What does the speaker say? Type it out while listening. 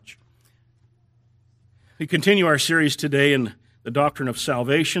We continue our series today in the doctrine of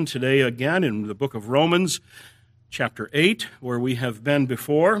salvation. Today again in the book of Romans, chapter 8, where we have been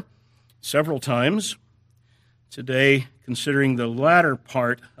before several times. Today, considering the latter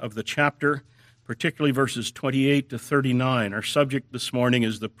part of the chapter, particularly verses 28 to 39. Our subject this morning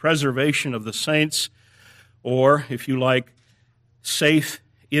is the preservation of the saints, or, if you like, safe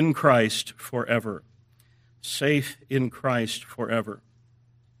in Christ forever. Safe in Christ forever.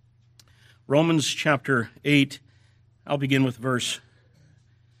 Romans chapter 8, I would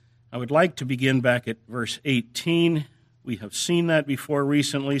like to begin back at verse 18. We have seen that before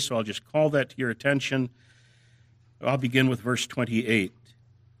recently, so I'll just call that to your attention. I'll begin with verse 28.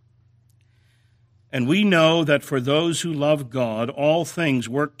 And we know that for those who love God, all things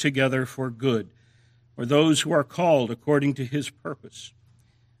work together for good, for those who are called according to his purpose.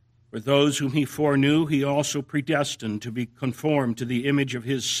 For those whom he foreknew, he also predestined to be conformed to the image of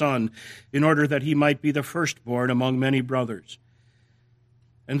his Son, in order that he might be the firstborn among many brothers.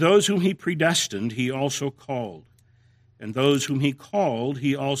 And those whom he predestined, he also called. And those whom he called,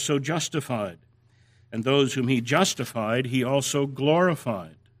 he also justified. And those whom he justified, he also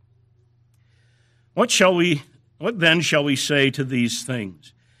glorified. What then shall we say to these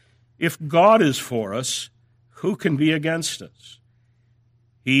things? If God is for us, who can be against us?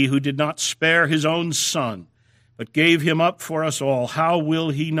 He who did not spare his own Son, but gave him up for us all, how will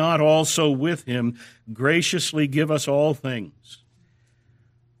he not also with him graciously give us all things?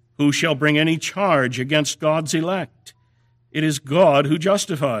 Who shall bring any charge against God's elect? It is God who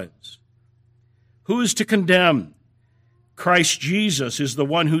justifies. Who is to condemn? Christ Jesus is the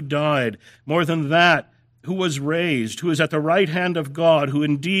one who died. More than that, who was raised, who is at the right hand of God, who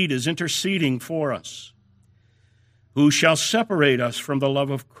indeed is interceding for us. Who shall separate us from the love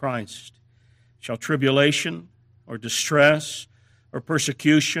of Christ? Shall tribulation, or distress, or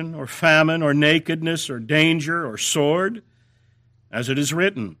persecution, or famine, or nakedness, or danger, or sword? As it is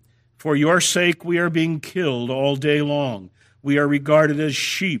written, for your sake we are being killed all day long. We are regarded as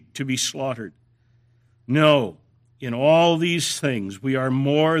sheep to be slaughtered. No, in all these things we are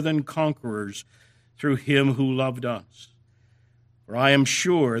more than conquerors through him who loved us. For I am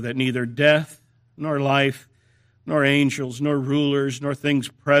sure that neither death, nor life, nor angels, nor rulers, nor things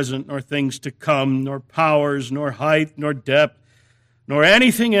present, nor things to come, nor powers, nor height, nor depth, nor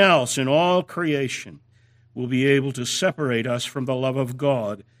anything else in all creation will be able to separate us from the love of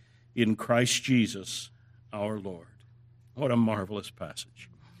God in Christ Jesus our Lord. What a marvelous passage.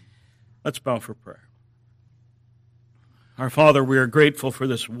 Let's bow for prayer. Our Father, we are grateful for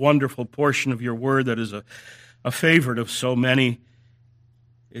this wonderful portion of your word that is a favorite of so many.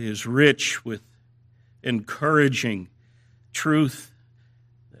 It is rich with encouraging truth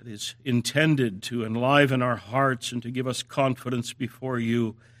that is intended to enliven our hearts and to give us confidence before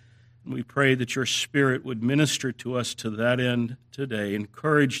you. And we pray that your Spirit would minister to us to that end today.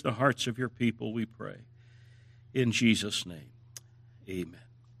 Encourage the hearts of your people, we pray. In Jesus' name, amen.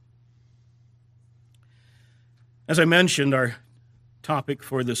 As I mentioned, our topic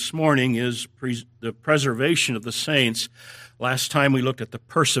for this morning is the preservation of the saints. Last time we looked at the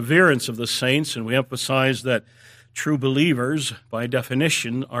perseverance of the saints, and we emphasized that true believers, by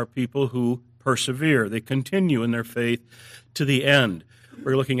definition, are people who persevere. They continue in their faith to the end.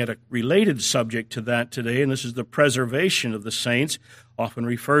 We're looking at a related subject to that today, and this is the preservation of the saints, often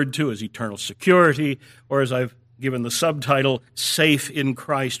referred to as eternal security, or as I've given the subtitle, safe in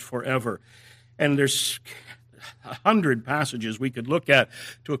Christ forever. And there's 100 passages we could look at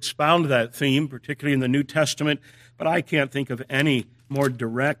to expound that theme, particularly in the New Testament, but I can't think of any more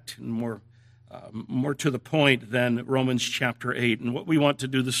direct and more to the point than Romans chapter 8. And what we want to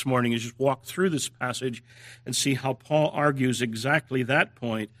do this morning is just walk through this passage and see how Paul argues exactly that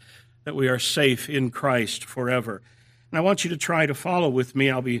point, that we are safe in Christ forever. And I want you to try to follow with me.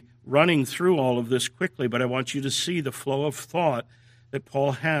 I'll be running through all of this quickly, but I want you to see the flow of thought that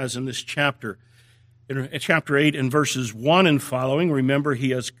Paul has in this chapter. In chapter 8 and verses 1 and following, remember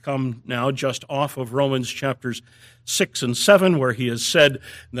he has come now just off of Romans chapters 6 and 7, where he has said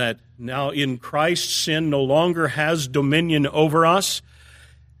that now in Christ sin no longer has dominion over us.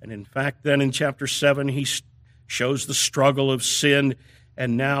 And in fact, then in chapter 7, he shows the struggle of sin.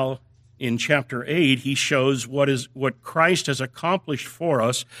 And now in chapter 8, he shows what Christ has accomplished for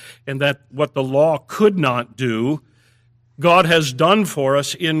us, and that what the law could not do, God has done for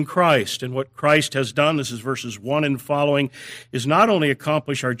us in Christ. And what Christ has done, this is verses 1 and following, is not only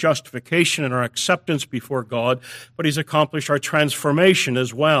accomplish our justification and our acceptance before God, but he's accomplished our transformation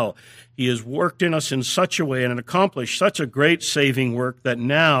as well. He has worked in us in such a way and accomplished such a great saving work that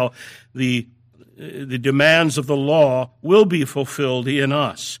now the demands of the law will be fulfilled in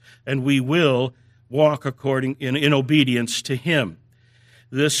us, and we will walk according in obedience to him.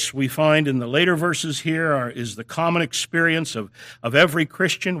 This we find in the later verses here is the common experience of every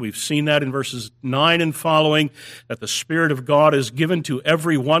Christian. We've seen that in verses 9 and following, that the Spirit of God is given to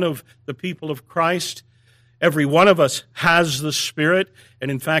every one of the people of Christ. Every one of us has the Spirit, and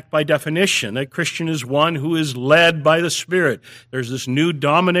in fact, by definition, a Christian is one who is led by the Spirit. There's this new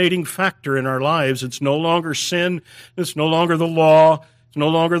dominating factor in our lives. It's no longer sin. It's no longer the law. It's no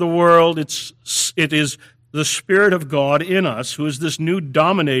longer the world. It is the Spirit of God in us, who is this new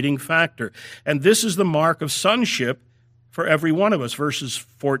dominating factor. And this is the mark of sonship for every one of us. Verses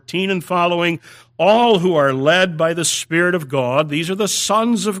 14 and following, all who are led by the Spirit of God, these are the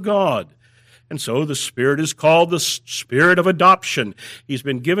sons of God. And so the Spirit is called the Spirit of adoption. He's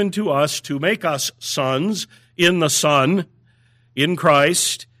been given to us to make us sons in the Son, in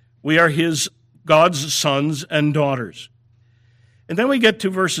Christ. We are God's sons and daughters. And then we get to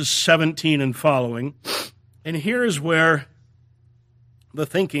verses 17 and following. And here is where the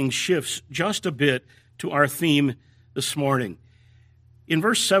thinking shifts just a bit to our theme this morning. In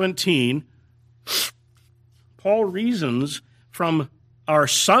verse 17, Paul reasons from our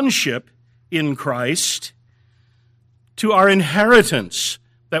sonship in Christ to our inheritance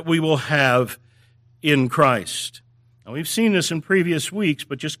that we will have in Christ. Now, we've seen this in previous weeks,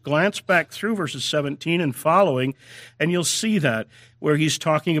 but just glance back through verses 17 and following, and you'll see that, where he's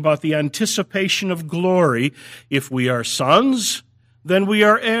talking about the anticipation of glory. If we are sons, then we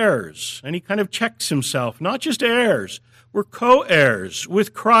are heirs. And he kind of checks himself. Not just heirs, we're co-heirs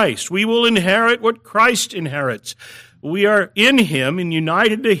with Christ. We will inherit what Christ inherits. We are in him and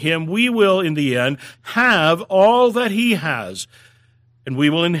united to him. We will, in the end, have all that he has, and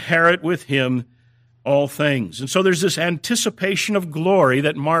we will inherit with him all things. And so there's this anticipation of glory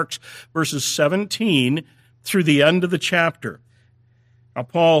that marks verses 17 through the end of the chapter. Now,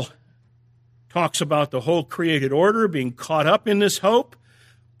 Paul talks about the whole created order being caught up in this hope.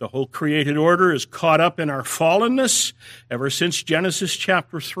 The whole created order is caught up in our fallenness. Ever since Genesis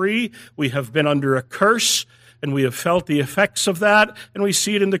chapter 3, we have been under a curse, and we have felt the effects of that, and we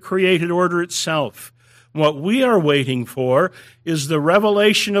see it in the created order itself. What we are waiting for is the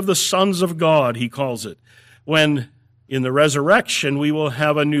revelation of the sons of God, he calls it, when in the resurrection we will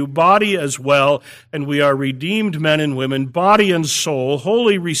have a new body as well, and we are redeemed men and women, body and soul,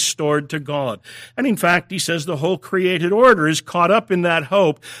 wholly restored to God. And in fact, he says the whole created order is caught up in that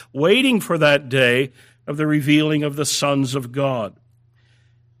hope, waiting for that day of the revealing of the sons of God.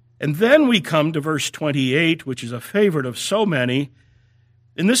 And then we come to verse 28, which is a favorite of so many,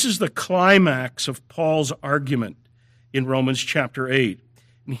 and this is the climax of Paul's argument in Romans chapter 8.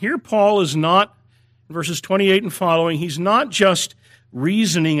 And here Paul is not, in verses 28 and following, he's not just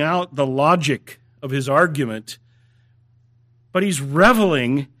reasoning out the logic of his argument, but he's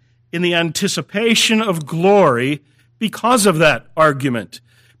reveling in the anticipation of glory because of that argument.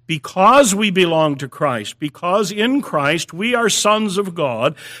 Because we belong to Christ, because in Christ we are sons of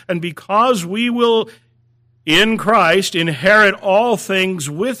God, and because we will in Christ inherit all things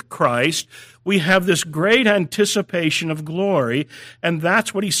with Christ, we have this great anticipation of glory, and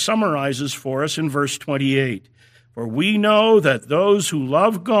that's what he summarizes for us in verse 28. For we know that those who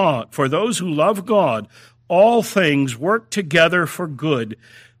love God, all things work together for good,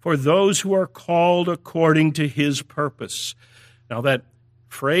 for those who are called according to his purpose. Now that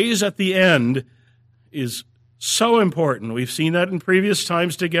phrase at the end is so important. We've seen that in previous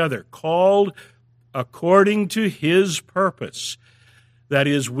times together. Called according to his purpose. That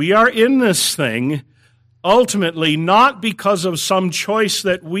is, we are in this thing ultimately not because of some choice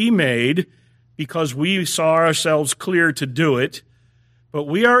that we made, because we saw ourselves clear to do it, but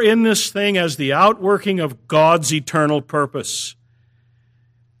we are in this thing as the outworking of God's eternal purpose.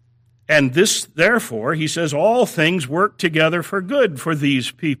 And this, therefore, he says, all things work together for good for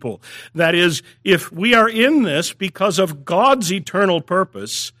these people. That is, if we are in this because of God's eternal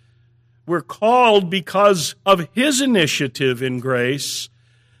purpose, we're called because of his initiative in grace,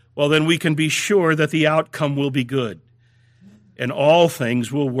 well, then we can be sure that the outcome will be good. And all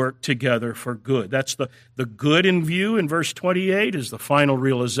things will work together for good. That's the good in view in verse 28 is the final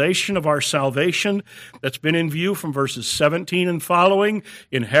realization of our salvation that's been in view from verses 17 and following,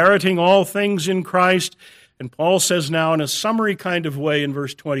 inheriting all things in Christ. And Paul says now in a summary kind of way in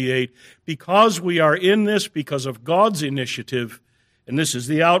verse 28, because we are in this because of God's initiative, and this is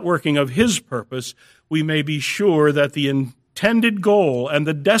the outworking of his purpose, we may be sure that the intended goal and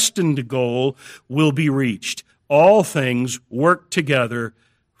the destined goal will be reached. All things work together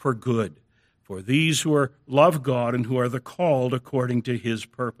for good, for these who love God and who are the called according to his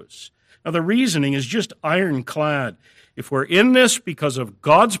purpose. Now, the reasoning is just ironclad. If we're in this because of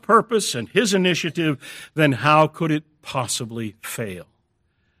God's purpose and his initiative, then how could it possibly fail?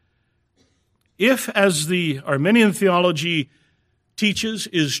 If, as the Arminian theology teaches,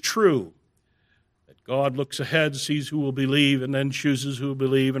 is true, that God looks ahead, sees who will believe, and then chooses who will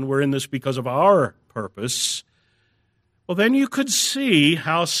believe, and we're in this because of our purpose, well, then you could see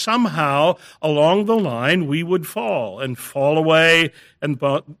how somehow along the line we would fall away, and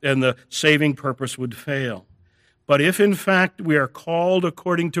the saving purpose would fail. But if, in fact, we are called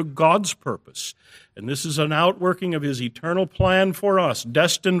according to God's purpose, and this is an outworking of his eternal plan for us,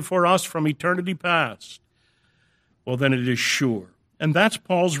 destined for us from eternity past, well, then it is sure. And that's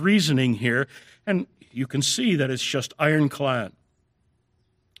Paul's reasoning here, and you can see that it's just ironclad.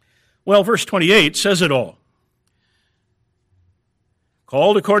 Well, verse 28 says it all.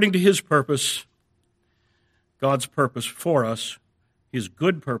 Called according to his purpose, God's purpose for us, his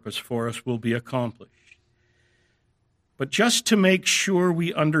good purpose for us will be accomplished. But just to make sure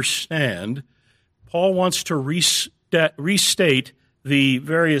we understand, Paul wants to restate the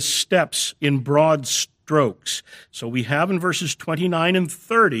various steps in broad strokes. So we have in verses 29 and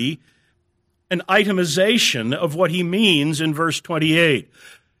 30 an itemization of what he means in verse 28.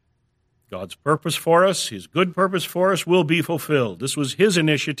 God's purpose for us, his good purpose for us, will be fulfilled. This was his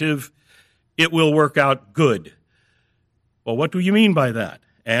initiative. It will work out good. Well, what do you mean by that?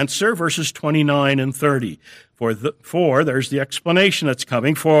 Answer, verses 29 and 30. For there's the explanation that's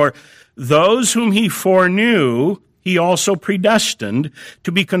coming. For those whom he foreknew, he also predestined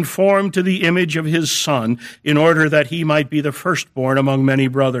to be conformed to the image of his Son, in order that he might be the firstborn among many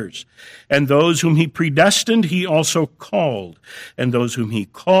brothers. And those whom he predestined, he also called. And those whom he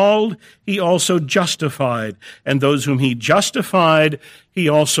called, he also justified. And those whom he justified, he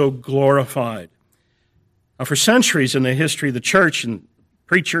also glorified. Now, for centuries in the history of the church, and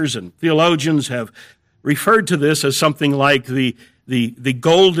preachers and theologians have referred to this as something like the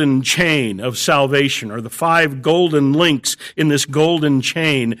golden chain of salvation, or the 5 golden links in this golden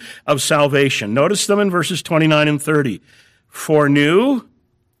chain of salvation. Notice them in verses 29 and 30. Foreknew,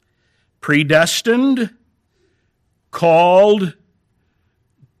 predestined, called,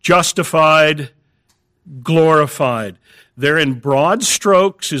 justified, glorified. There in broad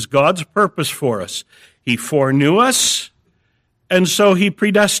strokes is God's purpose for us. He foreknew us, and so he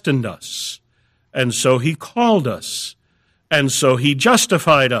predestined us, and so he called us, and so he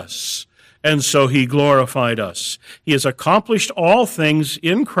justified us, and so he glorified us. He has accomplished all things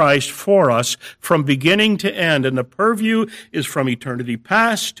in Christ for us from beginning to end, and the purview is from eternity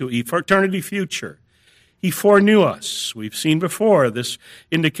past to eternity future. He foreknew us. We've seen before, this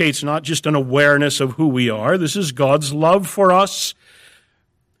indicates not just an awareness of who we are. This is God's love for us,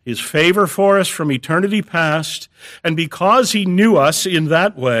 his favor for us from eternity past, and because he knew us in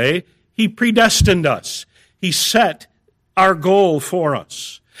that way, he predestined us. He set our goal for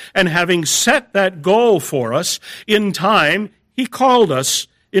us. And having set that goal for us in time, he called us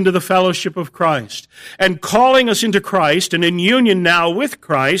into the fellowship of Christ. And calling us into Christ, and in union now with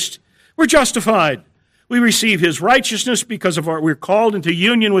Christ, we're justified. We receive his righteousness because of we're called into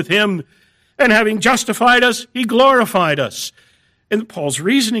union with him. And having justified us, he glorified us. And Paul's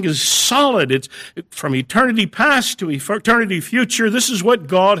reasoning is solid. It's from eternity past to eternity future. This is what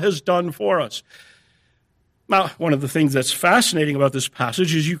God has done for us. Now, one of the things that's fascinating about this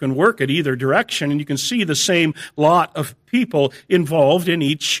passage is you can work at either direction, and you can see the same lot of people involved in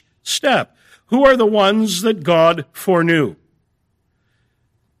each step. Who are the ones that God foreknew?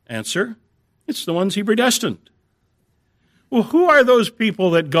 Answer, it's the ones he predestined. Well, who are those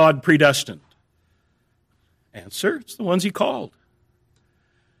people that God predestined? Answer, it's the ones he called.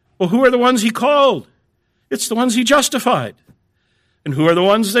 Well, who are the ones he called? It's the ones he justified. And who are the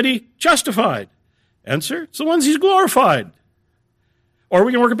ones that he justified? Answer, it's the ones he's glorified. Or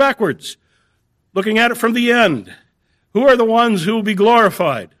we can work it backwards, looking at it from the end. Who are the ones who will be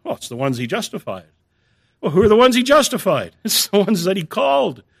glorified? Well, it's the ones he justified. Well, who are the ones he justified? It's the ones that he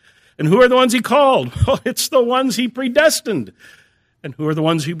called. And who are the ones he called? Well, it's the ones he predestined. And who are the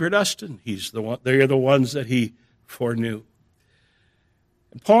ones he predestined? They are the ones that he foreknew.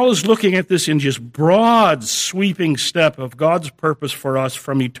 And Paul is looking at this in just broad, sweeping step of God's purpose for us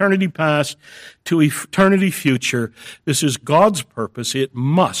from eternity past to eternity future. This is God's purpose. It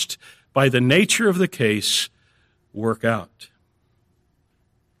must, by the nature of the case, work out.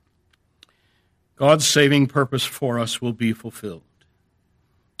 God's saving purpose for us will be fulfilled.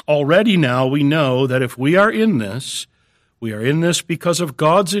 Already now we know that if we are in this, we are in this because of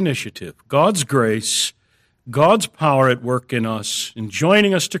God's initiative, God's grace, God's power at work in us, in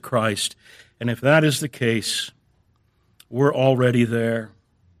joining us to Christ. And if that is the case, we're already there.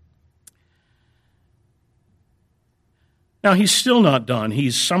 Now, he's still not done.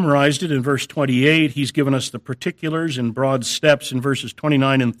 He's summarized it in verse 28. He's given us the particulars in broad steps in verses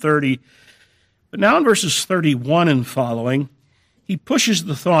 29 and 30. But now in verses 31 and following, he pushes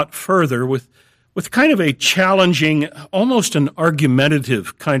the thought further with kind of a challenging, almost an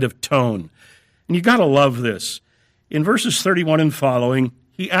argumentative kind of tone. And you got to love this. In verses 31 and following,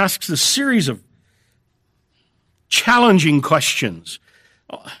 he asks a series of challenging questions.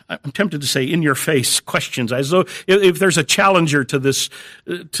 I'm tempted to say in-your-face questions, as though if there's a challenger to this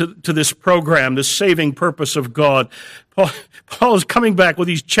program, this saving purpose of God. Paul is coming back with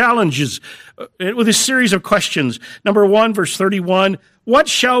these challenges, with a series of questions. Number 1, verse 31, what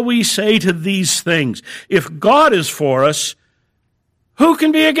shall we say to these things? If God is for us, who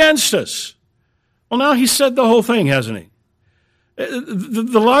can be against us? Well, now he's said the whole thing, hasn't he?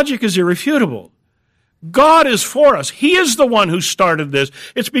 The logic is irrefutable. God is for us. He is the one who started this.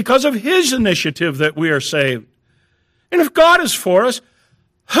 It's because of his initiative that we are saved. And if God is for us,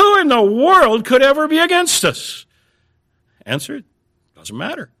 who in the world could ever be against us? Answer, doesn't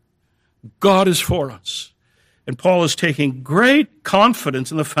matter. God is for us. And Paul is taking great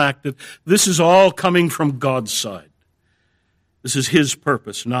confidence in the fact that this is all coming from God's side. This is his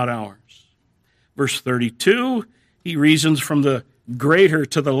purpose, not ours. Verse 32, he reasons from the greater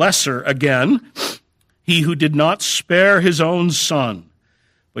to the lesser again. He who did not spare his own son,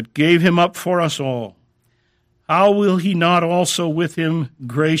 but gave him up for us all, how will he not also with him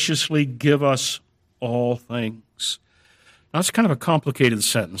graciously give us all things? Now, that's kind of a complicated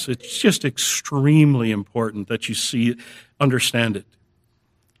sentence. It's just extremely important that you understand it.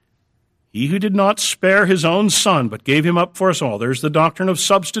 He who did not spare his own son, but gave him up for us all. There's the doctrine of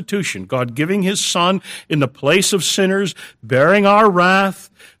substitution. God giving his son in the place of sinners, bearing our wrath,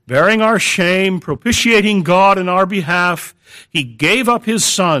 bearing our shame, propitiating God in our behalf. He gave up his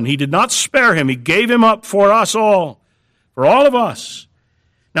son. He did not spare him. He gave him up for us all, for all of us.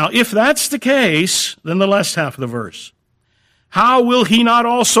 Now, if that's the case, then the last half of the verse. How will he not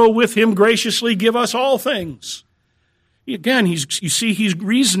also with him graciously give us all things? Again, he's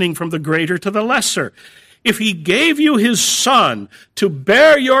reasoning from the greater to the lesser. If he gave you his son to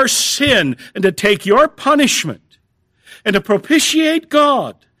bear your sin and to take your punishment and to propitiate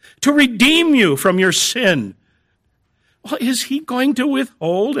God, to redeem you from your sin, well, is he going to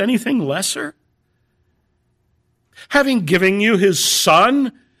withhold anything lesser? Having given you his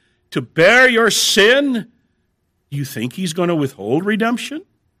son to bear your sin, do you think he's going to withhold redemption?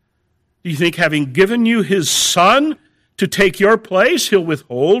 Do you think having given you his son to take your place, he'll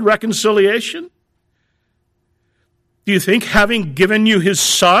withhold reconciliation? Do you think having given you his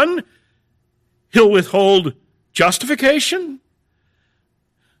son, he'll withhold justification?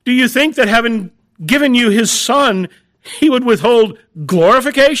 Do you think that having given you his son, he would withhold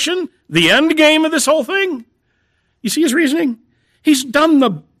glorification, the end game of this whole thing? You see his reasoning? He's done the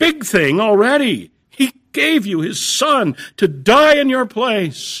big thing already. He gave you his son to die in your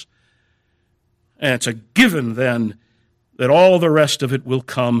place. And it's a given then that all the rest of it will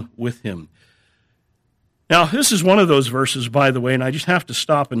come with him. Now, this is one of those verses, by the way, and I just have to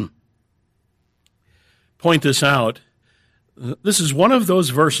stop and point this out. This is one of those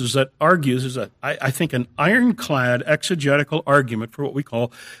verses that argues, I think, an ironclad exegetical argument for what we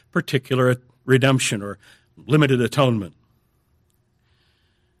call particular redemption or limited atonement.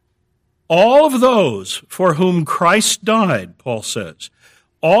 All of those for whom Christ died, Paul says,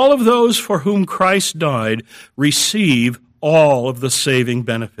 all of those for whom Christ died receive all of the saving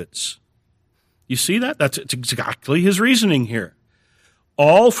benefits. You see that? That's exactly his reasoning here.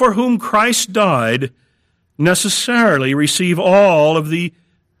 All for whom Christ died necessarily receive all of the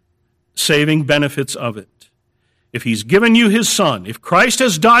saving benefits of it. If he's given you his son, if Christ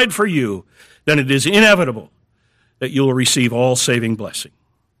has died for you, then it is inevitable that you will receive all saving blessing,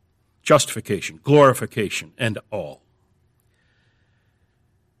 justification, glorification, and all.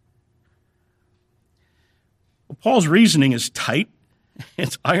 Well, Paul's reasoning is tight,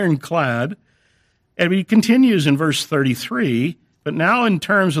 it's ironclad, and he continues in verse 33, but now in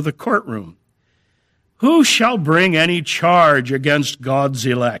terms of the courtroom. Who shall bring any charge against God's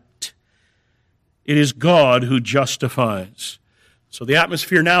elect? It is God who justifies. So the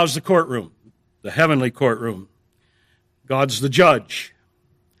atmosphere now is the courtroom, the heavenly courtroom. God's the judge.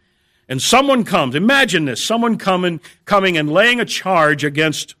 And someone comes, imagine this, someone coming and laying a charge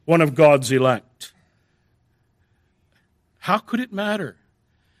against one of God's elect. How could it matter?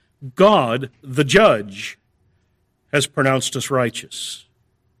 God, the judge, has pronounced us righteous.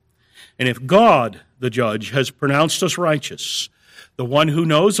 And if God, the judge, has pronounced us righteous, the one who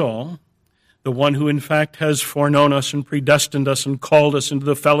knows all, the one who in fact has foreknown us and predestined us and called us into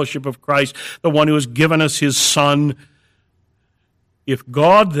the fellowship of Christ, the one who has given us his Son, If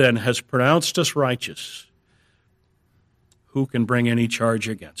God then has pronounced us righteous, who can bring any charge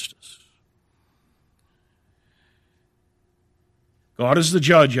against us? God is the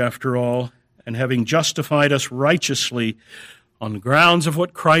judge, after all, and having justified us righteously on the grounds of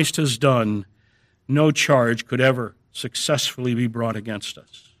what Christ has done, no charge could ever successfully be brought against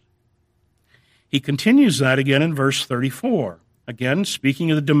us. He continues that again in verse 34, again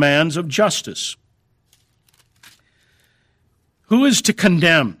speaking of the demands of justice. Who is to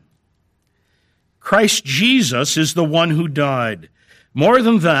condemn? Christ Jesus is the one who died. More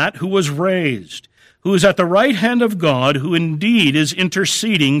than that, who was raised, who is at the right hand of God, who indeed is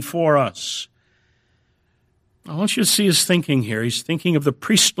interceding for us. I want you to see his thinking here. He's thinking of the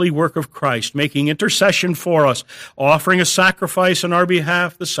priestly work of Christ, making intercession for us, offering a sacrifice on our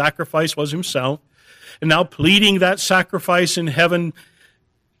behalf. The sacrifice was himself. And now pleading that sacrifice in heaven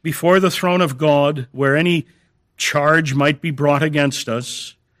before the throne of God, where any charge might be brought against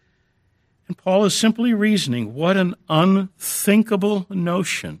us. And Paul is simply reasoning, what an unthinkable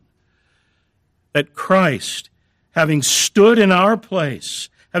notion that Christ, having stood in our place,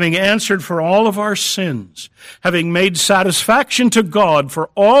 having answered for all of our sins, having made satisfaction to God for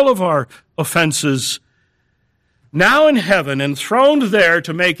all of our offenses, now in heaven, enthroned there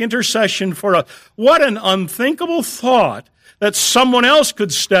to make intercession for us. What an unthinkable thought that someone else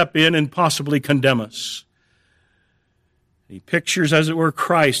could step in and possibly condemn us. He pictures, as it were,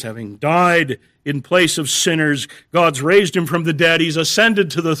 Christ having died in place of sinners. God's raised him from the dead. He's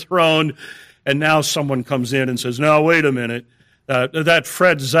ascended to the throne. And now someone comes in and says, "Now, wait a minute. That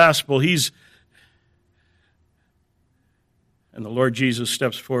Fred Zaspel, he's..." And the Lord Jesus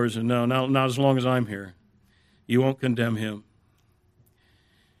steps forward and says, "No, not as long as I'm here. You won't condemn him."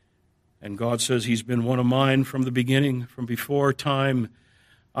 And God says, "He's been one of mine from the beginning, from before time.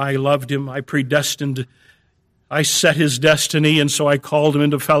 I loved him. I predestined. I set his destiny, and so I called him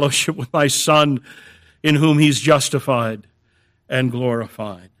into fellowship with my Son, in whom he's justified and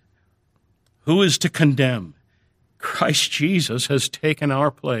glorified." Who is to condemn? Christ Jesus has taken our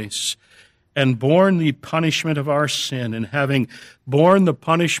place and borne the punishment of our sin, and having borne the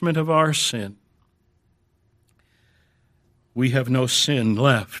punishment of our sin, we have no sin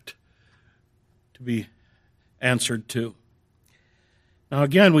left to be answered to. Now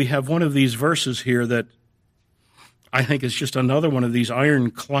again, we have one of these verses here that I think is just another one of these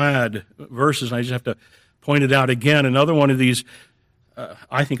ironclad verses, and I just have to point it out again. Another one of these,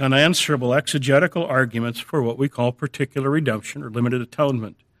 I think, unanswerable exegetical arguments for what we call particular redemption or limited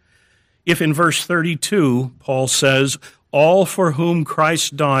atonement. If in verse 32, Paul says, "All for whom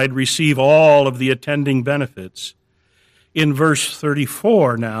Christ died receive all of the attending benefits," in verse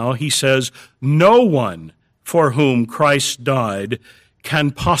 34 now, he says, "No one for whom Christ died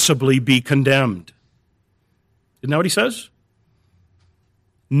can possibly be condemned." Isn't that what he says?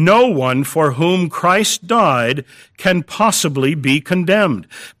 No one for whom Christ died can possibly be condemned.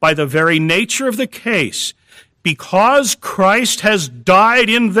 By the very nature of the case, because Christ has died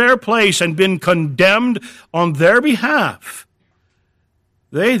in their place and been condemned on their behalf,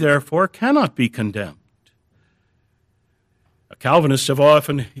 they therefore cannot be condemned. Calvinists have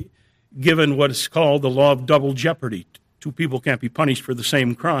often given what is called the law of double jeopardy. Two people can't be punished for the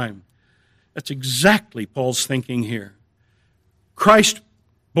same crime. That's exactly Paul's thinking here. Christ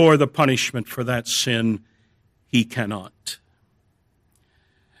bore the punishment for that sin. He cannot.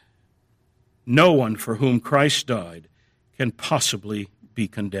 No one for whom Christ died can possibly be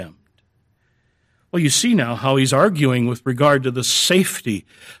condemned. Well, you see now how he's arguing with regard to the safety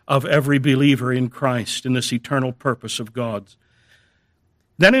of every believer in Christ in this eternal purpose of God's.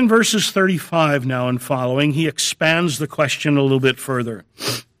 Then in verses 35 now and following, he expands the question a little bit further.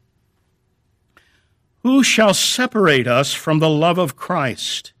 Who shall separate us from the love of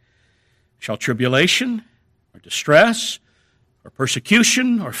Christ? Shall tribulation, or distress, or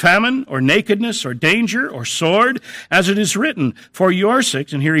persecution, or famine, or nakedness, or danger, or sword? As it is written, for your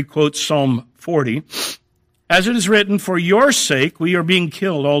sake, and here he quotes Psalm 40, as it is written, for your sake we are being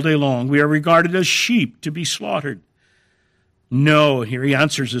killed all day long. We are regarded as sheep to be slaughtered. No, here he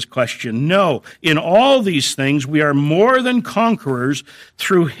answers this question. No, in all these things we are more than conquerors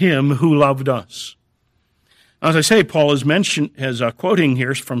through him who loved us. As I say, Paul is quoting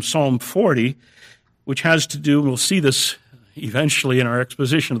here from Psalm 40, which has to do, we'll see this eventually in our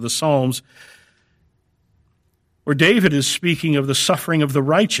exposition of the Psalms, where David is speaking of the suffering of the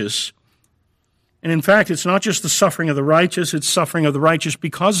righteous. And in fact, it's not just the suffering of the righteous, it's suffering of the righteous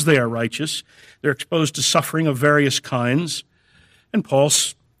because they are righteous. They're exposed to suffering of various kinds. And Paul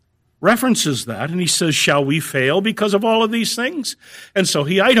references that, and he says, shall we fail because of all of these things? And so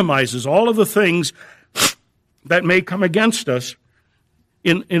he itemizes all of the things that may come against us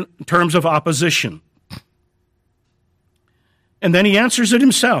in terms of opposition. And then he answers it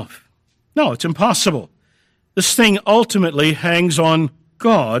himself. No, it's impossible. This thing ultimately hangs on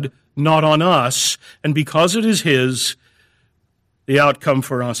God, not on us, and because it is his, the outcome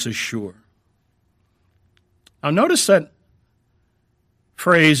for us is sure. Now notice that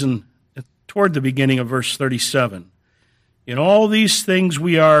phrase toward the beginning of verse 37. In all these things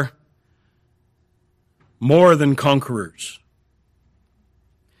we are more than conquerors.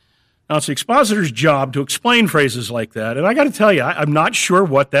 Now, it's the expositor's job to explain phrases like that, and I got to tell you, I'm not sure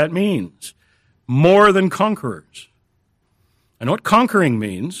what that means. More than conquerors. I know what conquering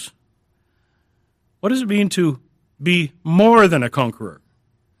means. What does it mean to be more than a conqueror?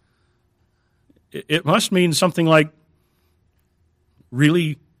 It must mean something like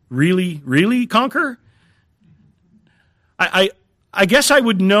really, really, really conquer? I guess I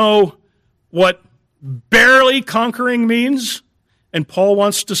would know what barely conquering means, and Paul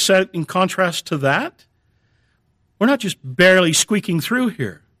wants to set in contrast to that. We're not just barely squeaking through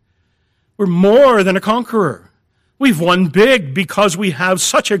here. We're more than a conqueror. We've won big because we have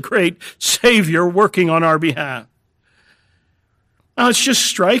such a great Savior working on our behalf. Now, it's just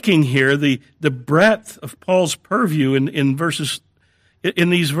striking here the breadth of Paul's purview in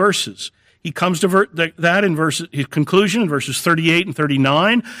these verses. He comes to that in his conclusion in verses 38 and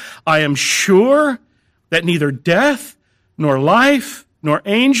 39. I am sure that neither death, nor life, nor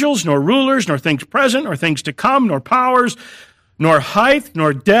angels, nor rulers, nor things present, nor things to come, nor powers, nor height,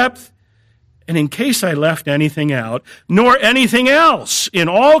 nor depth, and in case I left anything out, nor anything else in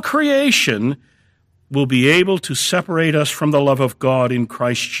all creation will be able to separate us from the love of God in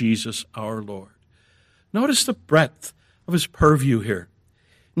Christ Jesus our Lord. Notice the breadth of his purview here,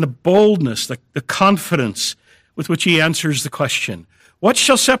 and the boldness, the confidence with which he answers the question. What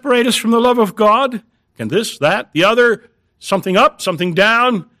shall separate us from the love of God? Can this, that, the other, something up, something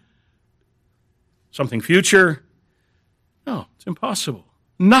down, something future? No, it's impossible.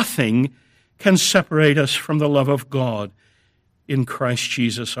 Nothing can separate us from the love of God in Christ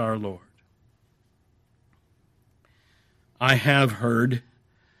Jesus our Lord. I have heard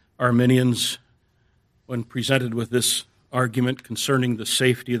Arminians, when presented with this argument concerning the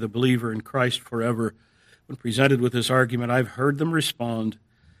safety of the believer in Christ forever, when presented with this argument, I've heard them respond,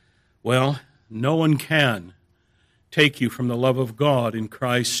 well, no one can take you from the love of God in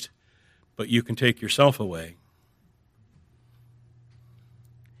Christ, but you can take yourself away.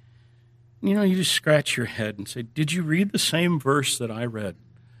 You know, you just scratch your head and say, did you read the same verse that I read?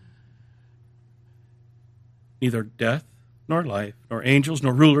 Neither death, nor life, nor angels,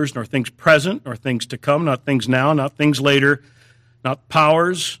 nor rulers, nor things present, nor things to come, not things now, not things later, not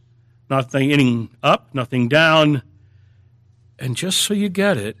powers, nothing up, nothing down. And just so you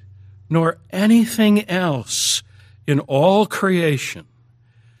get it, nor anything else in all creation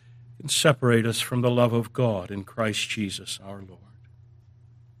can separate us from the love of God in Christ Jesus our Lord.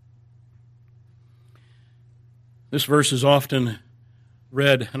 This verse is often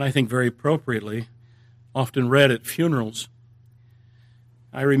read, and I think very appropriately, often read at funerals.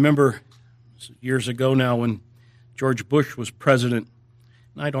 I remember years ago now when George Bush was president,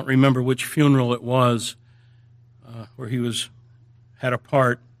 and I don't remember which funeral it was where he had a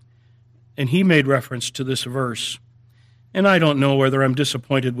part, and he made reference to this verse. And I don't know whether I'm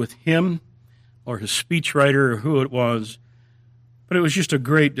disappointed with him or his speechwriter or who it was, but it was just a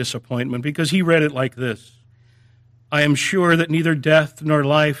great disappointment because he read it like this. I am sure that neither death, nor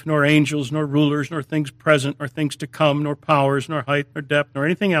life, nor angels, nor rulers, nor things present, nor things to come, nor powers, nor height, nor depth, nor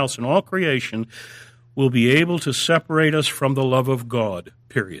anything else in all creation will be able to separate us from the love of God,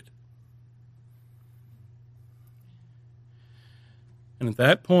 period. And at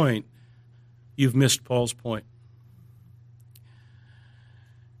that point, you've missed Paul's point.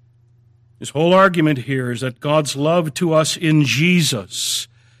 His whole argument here is that God's love to us in Jesus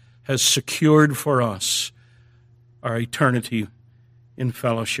has secured for us our eternity in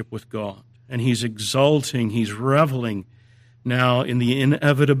fellowship with God. And he's exulting, he's reveling now in the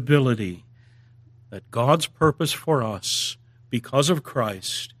inevitability that God's purpose for us, because of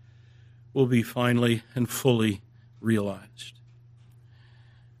Christ, will be finally and fully realized.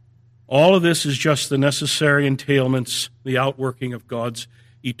 All of this is just the necessary entailments, the outworking of God's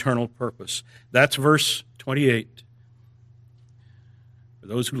eternal purpose. That's verse 28. For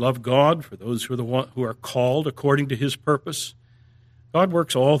those who love God, for those who are called according to his purpose, God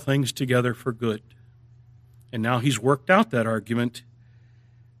works all things together for good. And now he's worked out that argument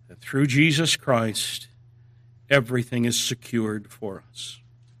that through Jesus Christ, everything is secured for us.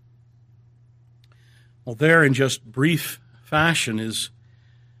 Well, there in just brief fashion is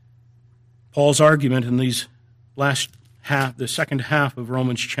Paul's argument in these last the second half of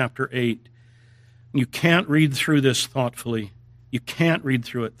Romans chapter 8. You can't read through this thoughtfully. You can't read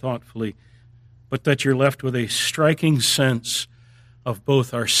through it thoughtfully, but that you're left with a striking sense of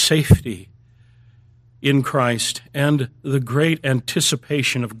both our safety in Christ and the great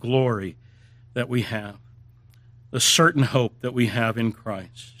anticipation of glory that we have, the certain hope that we have in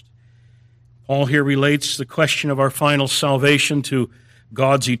Christ. Paul here relates the question of our final salvation to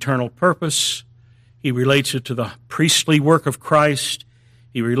God's eternal purpose. He relates it to the priestly work of Christ.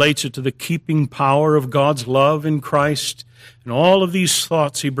 He relates it to the keeping power of God's love in Christ. And all of these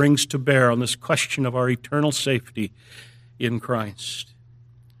thoughts he brings to bear on this question of our eternal safety in Christ.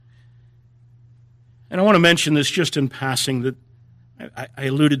 And I want to mention this just in passing, that I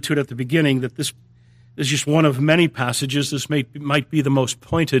alluded to it at the beginning, that this is just one of many passages. This might be the most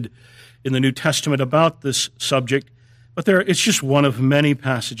pointed in the New Testament about this subject, but it's just one of many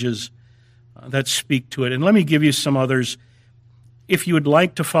passages that speak to it. And let me give you some others. If you would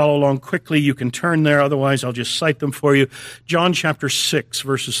like to follow along quickly, you can turn there. Otherwise, I'll just cite them for you. John chapter 6,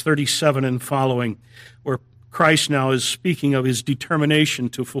 verses 37 and following, where Christ now is speaking of his determination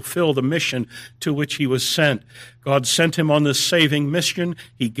to fulfill the mission to which he was sent. God sent him on this saving mission.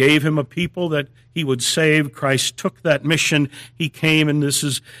 He gave him a people that he would save. Christ took that mission. He came, and this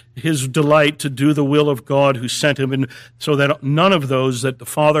is his delight to do the will of God who sent him, and so that none of those that the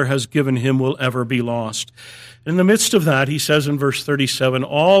Father has given him will ever be lost. In the midst of that, he says in verse 37,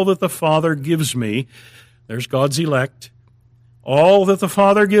 all that the Father gives me, there's God's elect, all that the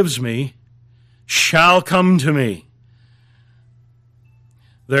Father gives me shall come to me.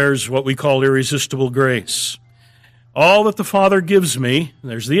 There's what we call irresistible grace. All that the Father gives me,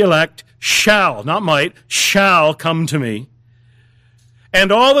 there's the elect, shall, not might, shall come to me.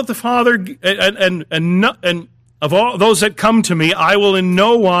 And all that the Father, and of all those that come to me, I will in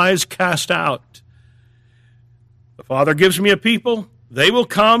no wise cast out. The Father gives me a people, they will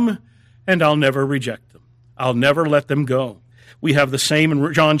come, and I'll never reject them. I'll never let them go. We have the same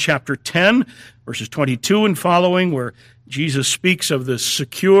in John chapter 10, verses 22 and following, where Jesus speaks of the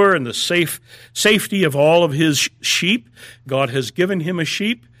secure and the safety of all of his sheep. God has given him a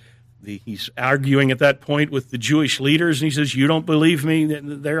sheep. He's arguing at that point with the Jewish leaders, and he says, you don't believe me?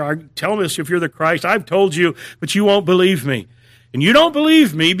 Tell us if you're the Christ. I've told you, but you won't believe me. And you don't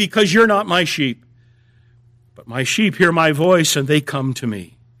believe me because you're not my sheep. But my sheep hear my voice, and they come to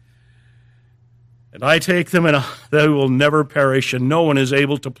me. And I take them, and they will never perish, and no one is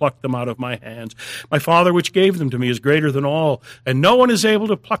able to pluck them out of my hands. My Father which gave them to me is greater than all, and no one is able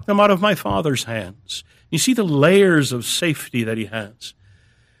to pluck them out of my Father's hands. You see the layers of safety that he has.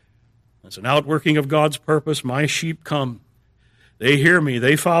 As an outworking of God's purpose, my sheep come. They hear me,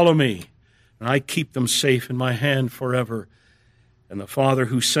 they follow me, and I keep them safe in my hand forever. And the Father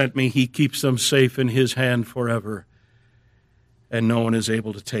who sent me, he keeps them safe in his hand forever, and no one is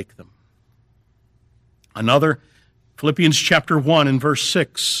able to take them. Another, Philippians chapter 1 and verse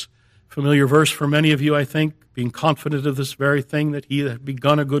 6, familiar verse for many of you, I think, being confident of this very thing, that he that hath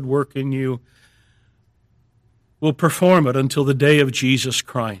begun a good work in you will perform it until the day of Jesus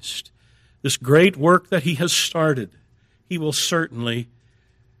Christ. This great work that he has started, he will certainly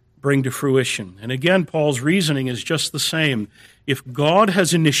bring to fruition. And again, Paul's reasoning is just the same. If God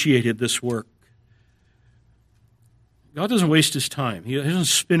has initiated this work, God doesn't waste his time. He doesn't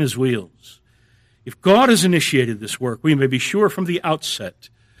spin his wheels. If God has initiated this work, we may be sure from the outset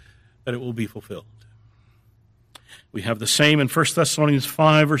that it will be fulfilled. We have the same in 1 Thessalonians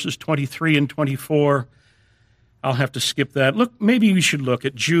 5, verses 23 and 24. I'll have to skip that. Look, maybe we should look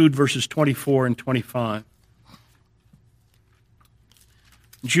at Jude, verses 24 and 25.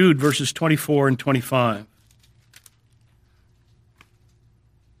 Jude, verses 24 and 25.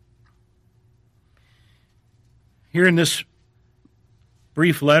 Here in this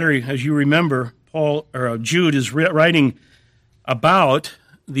brief letter, as you remember, Jude is writing about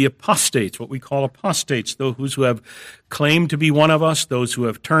the apostates, what we call apostates, those who have claimed to be one of us, those who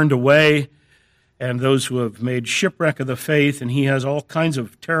have turned away, and those who have made shipwreck of the faith. And he has all kinds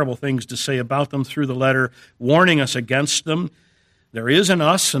of terrible things to say about them through the letter, warning us against them. There is an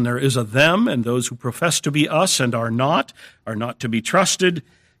us and there is a them, and those who profess to be us and are not to be trusted.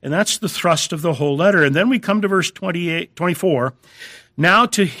 And that's the thrust of the whole letter. And then we come to verse 24. Now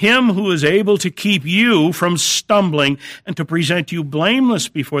to him who is able to keep you from stumbling and to present you blameless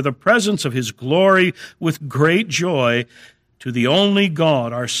before the presence of his glory with great joy, to the only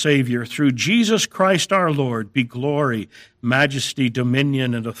God, our Savior, through Jesus Christ our Lord, be glory, majesty,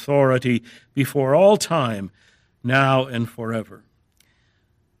 dominion, and authority before all time, now and forever.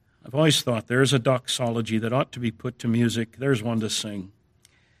 I've always thought there's a doxology that ought to be put to music. There's one to sing.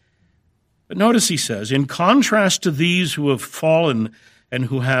 But notice he says, in contrast to these who have fallen and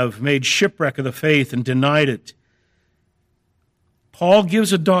who have made shipwreck of the faith and denied it, Paul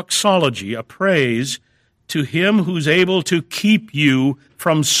gives a doxology, a praise, to him who's able to keep you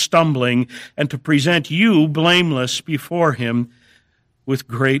from stumbling and to present you blameless before him with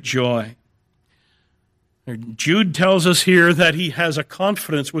great joy. Jude tells us here that he has a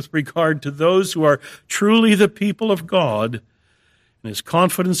confidence with regard to those who are truly the people of God. And his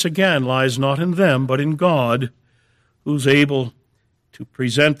confidence again lies not in them, but in God, who's able to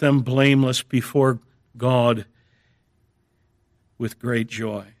present them blameless before God with great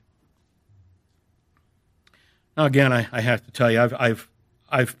joy. Now again, I have to tell you,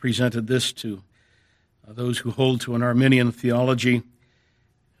 I've presented this to those who hold to an Arminian theology.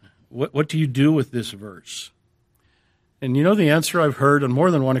 What do you do with this verse? And you know the answer I've heard on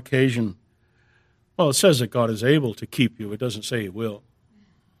more than one occasion? Well, it says that God is able to keep you. It doesn't say he will.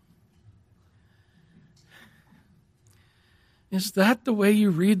 Is that the way you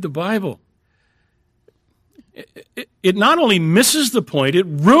read the Bible? It not only misses the point, it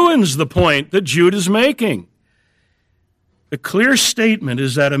ruins the point that Jude is making. The clear statement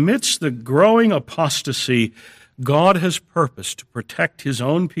is that amidst the growing apostasy, God has purposed to protect his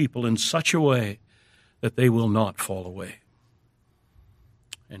own people in such a way that they will not fall away.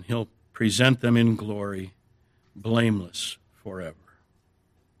 And he'll present them in glory, blameless forever.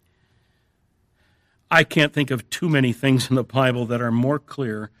 I can't think of too many things in the Bible that are more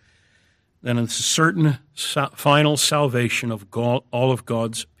clear than a certain final salvation of all of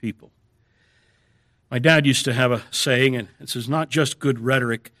God's people. My dad used to have a saying, and this is not just good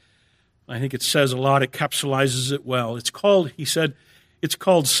rhetoric. I think it says a lot. It capsulizes it well. He said, it's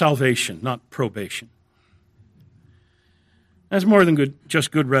called salvation, not probation. That's more than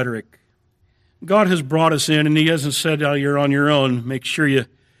just good rhetoric. God has brought us in, and he hasn't said, oh, you're on your own. Make sure you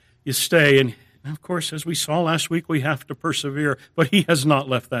stay. And of course, as we saw last week, we have to persevere. But he has not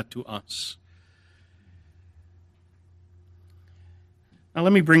left that to us. Now,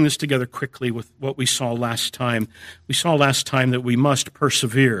 let me bring this together quickly with what we saw last time. We saw last time that we must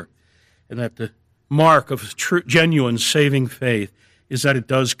persevere, and that the mark of true, genuine saving faith is that it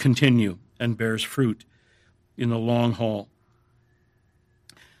does continue and bears fruit in the long haul.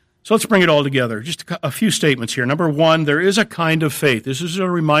 So let's bring it all together. Just a few statements here. Number one, there is a kind of faith. This is a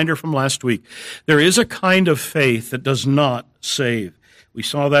reminder from last week. There is a kind of faith that does not save. We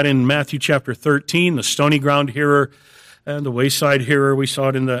saw that in Matthew chapter 13, the stony ground hearer and the wayside hearer. We saw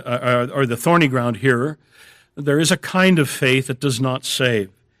it in the thorny ground hearer. There is a kind of faith that does not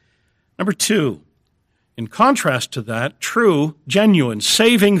save. Number two, in contrast to that, true, genuine,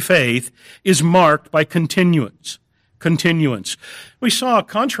 saving faith is marked by continuance. We saw a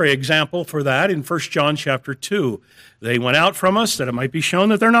contrary example for that in 1 John chapter 2. They went out from us that it might be shown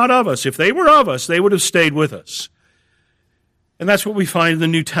that they're not of us. If they were of us, they would have stayed with us. And that's what we find in the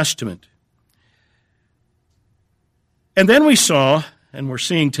New Testament. And then we saw, and we're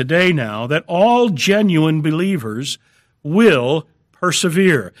seeing today now, that all genuine believers will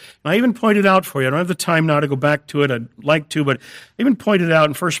persevere. And I even pointed out for you, I don't have the time now to go back to it, I'd like to, but I even pointed out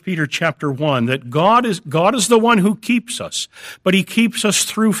in 1 Peter chapter 1 that God is the one who keeps us, but he keeps us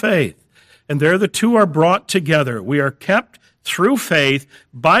through faith. And there the two are brought together. We are kept through faith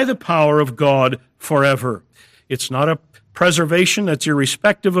by the power of God forever. It's not a preservation that's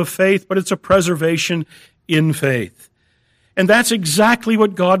irrespective of faith, but it's a preservation in faith. And that's exactly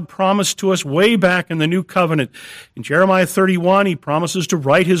what God promised to us way back in the New Covenant. In Jeremiah 31, he promises to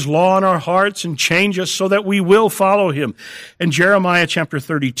write his law on our hearts and change us so that we will follow him. And Jeremiah chapter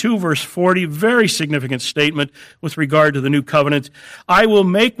 32, verse 40, very significant statement with regard to the New Covenant. I will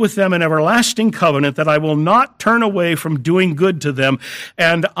make with them an everlasting covenant that I will not turn away from doing good to them,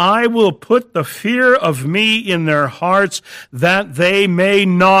 and I will put the fear of me in their hearts that they may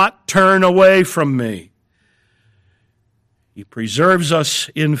not turn away from me. He preserves us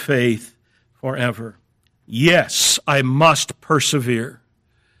in faith forever. Yes, I must persevere.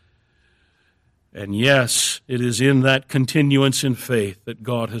 And yes, it is in that continuance in faith that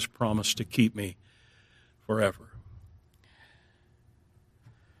God has promised to keep me forever.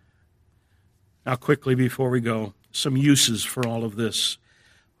 Now, quickly before we go, some uses for all of this.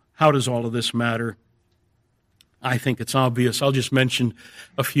 How does all of this matter? I think it's obvious. I'll just mention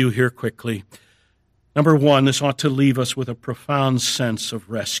a few here quickly. Number one, this ought to leave us with a profound sense of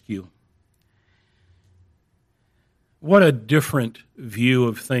rescue. What a different view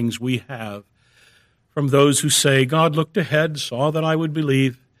of things we have from those who say, God looked ahead, saw that I would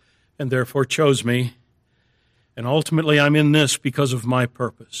believe, and therefore chose me, and ultimately I'm in this because of my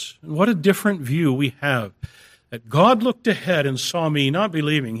purpose. And what a different view we have That God looked ahead and saw me not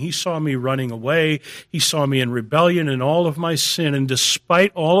believing. He saw me running away. He saw me in rebellion and all of my sin. And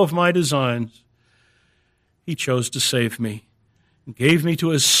despite all of my designs, He chose to save me and gave me to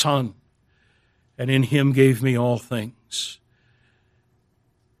His Son. And in Him gave me all things.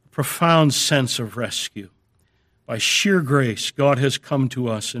 A profound sense of rescue. By sheer grace, God has come to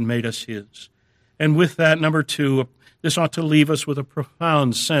us and made us His. And with that, number two, this ought to leave us with a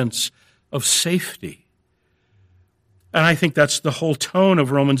profound sense of safety. And I think that's the whole tone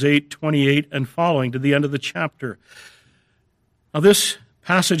of Romans 8:28 and following to the end of the chapter. Now, this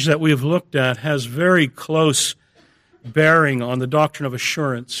passage that we have looked at has very close bearing on the doctrine of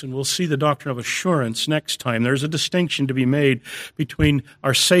assurance, and we'll see the doctrine of assurance next time. There's a distinction to be made between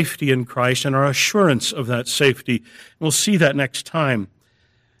our safety in Christ and our assurance of that safety. We'll see that next time.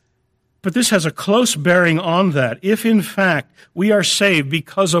 But this has a close bearing on that. If, in fact, we are saved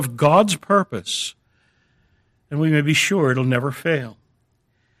because of God's purpose, and we may be sure it'll never fail.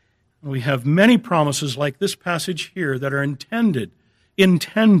 We have many promises like this passage here that are intended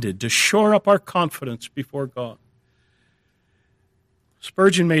to shore up our confidence before God.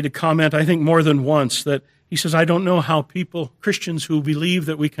 Spurgeon made a comment, I think more than once, that he says, I don't know how Christians who believe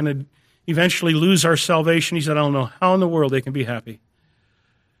that we can eventually lose our salvation, he said, I don't know how in the world they can be happy.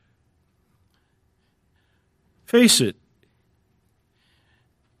 Face it.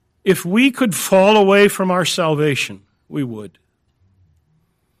 If we could fall away from our salvation, we would.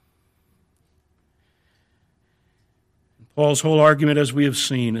 Paul's whole argument, as we have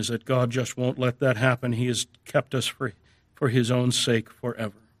seen, is that God just won't let that happen. He has kept us for His own sake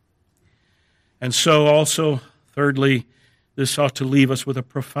forever. And so also, thirdly, this ought to leave us with a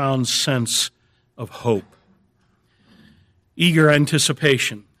profound sense of hope. Eager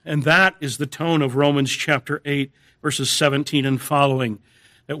anticipation. And that is the tone of Romans chapter 8, verses 17 and following.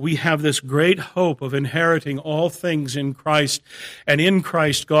 That we have this great hope of inheriting all things in Christ, and in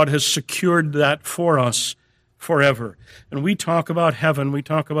Christ God has secured that for us forever. And we talk about heaven, we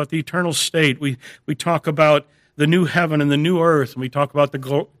talk about the eternal state, we talk about the new heaven and the new earth, and we talk about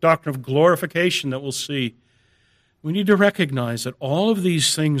the doctrine of glorification that we'll see. We need to recognize that all of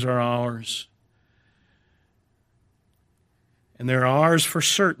these things are ours. And they're ours for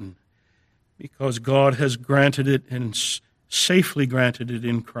certain, because God has granted it and safely granted it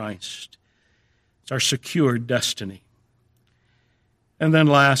in Christ. It's our secured destiny. And then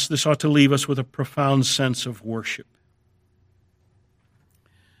last, this ought to leave us with a profound sense of worship.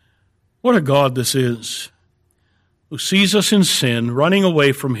 What a God this is, who sees us in sin, running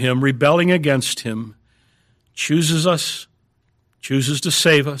away from Him, rebelling against Him, chooses us, chooses to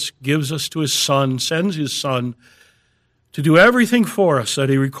save us, gives us to His Son, sends His Son to do everything for us that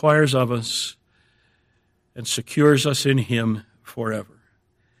He requires of us, and secures us in Him forever.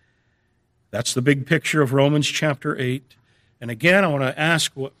 That's the big picture of Romans chapter 8. And again, I want to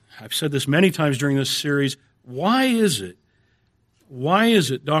ask, I've said this many times during this series, why is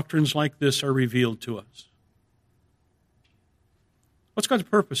it doctrines like this are revealed to us? What's God's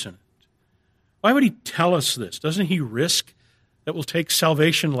purpose in it? Why would He tell us this? Doesn't He risk that we'll take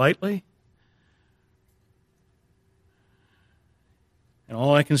salvation lightly? And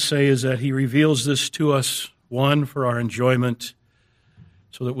all I can say is that He reveals this to us, one, for our enjoyment,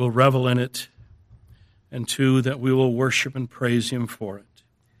 so that we'll revel in it, and two, that we will worship and praise Him for it.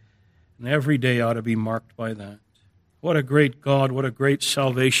 And every day ought to be marked by that. What a great God, what a great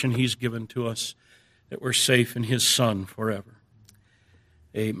salvation He's given to us, that we're safe in His Son forever.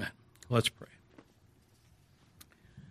 Amen. Let's pray.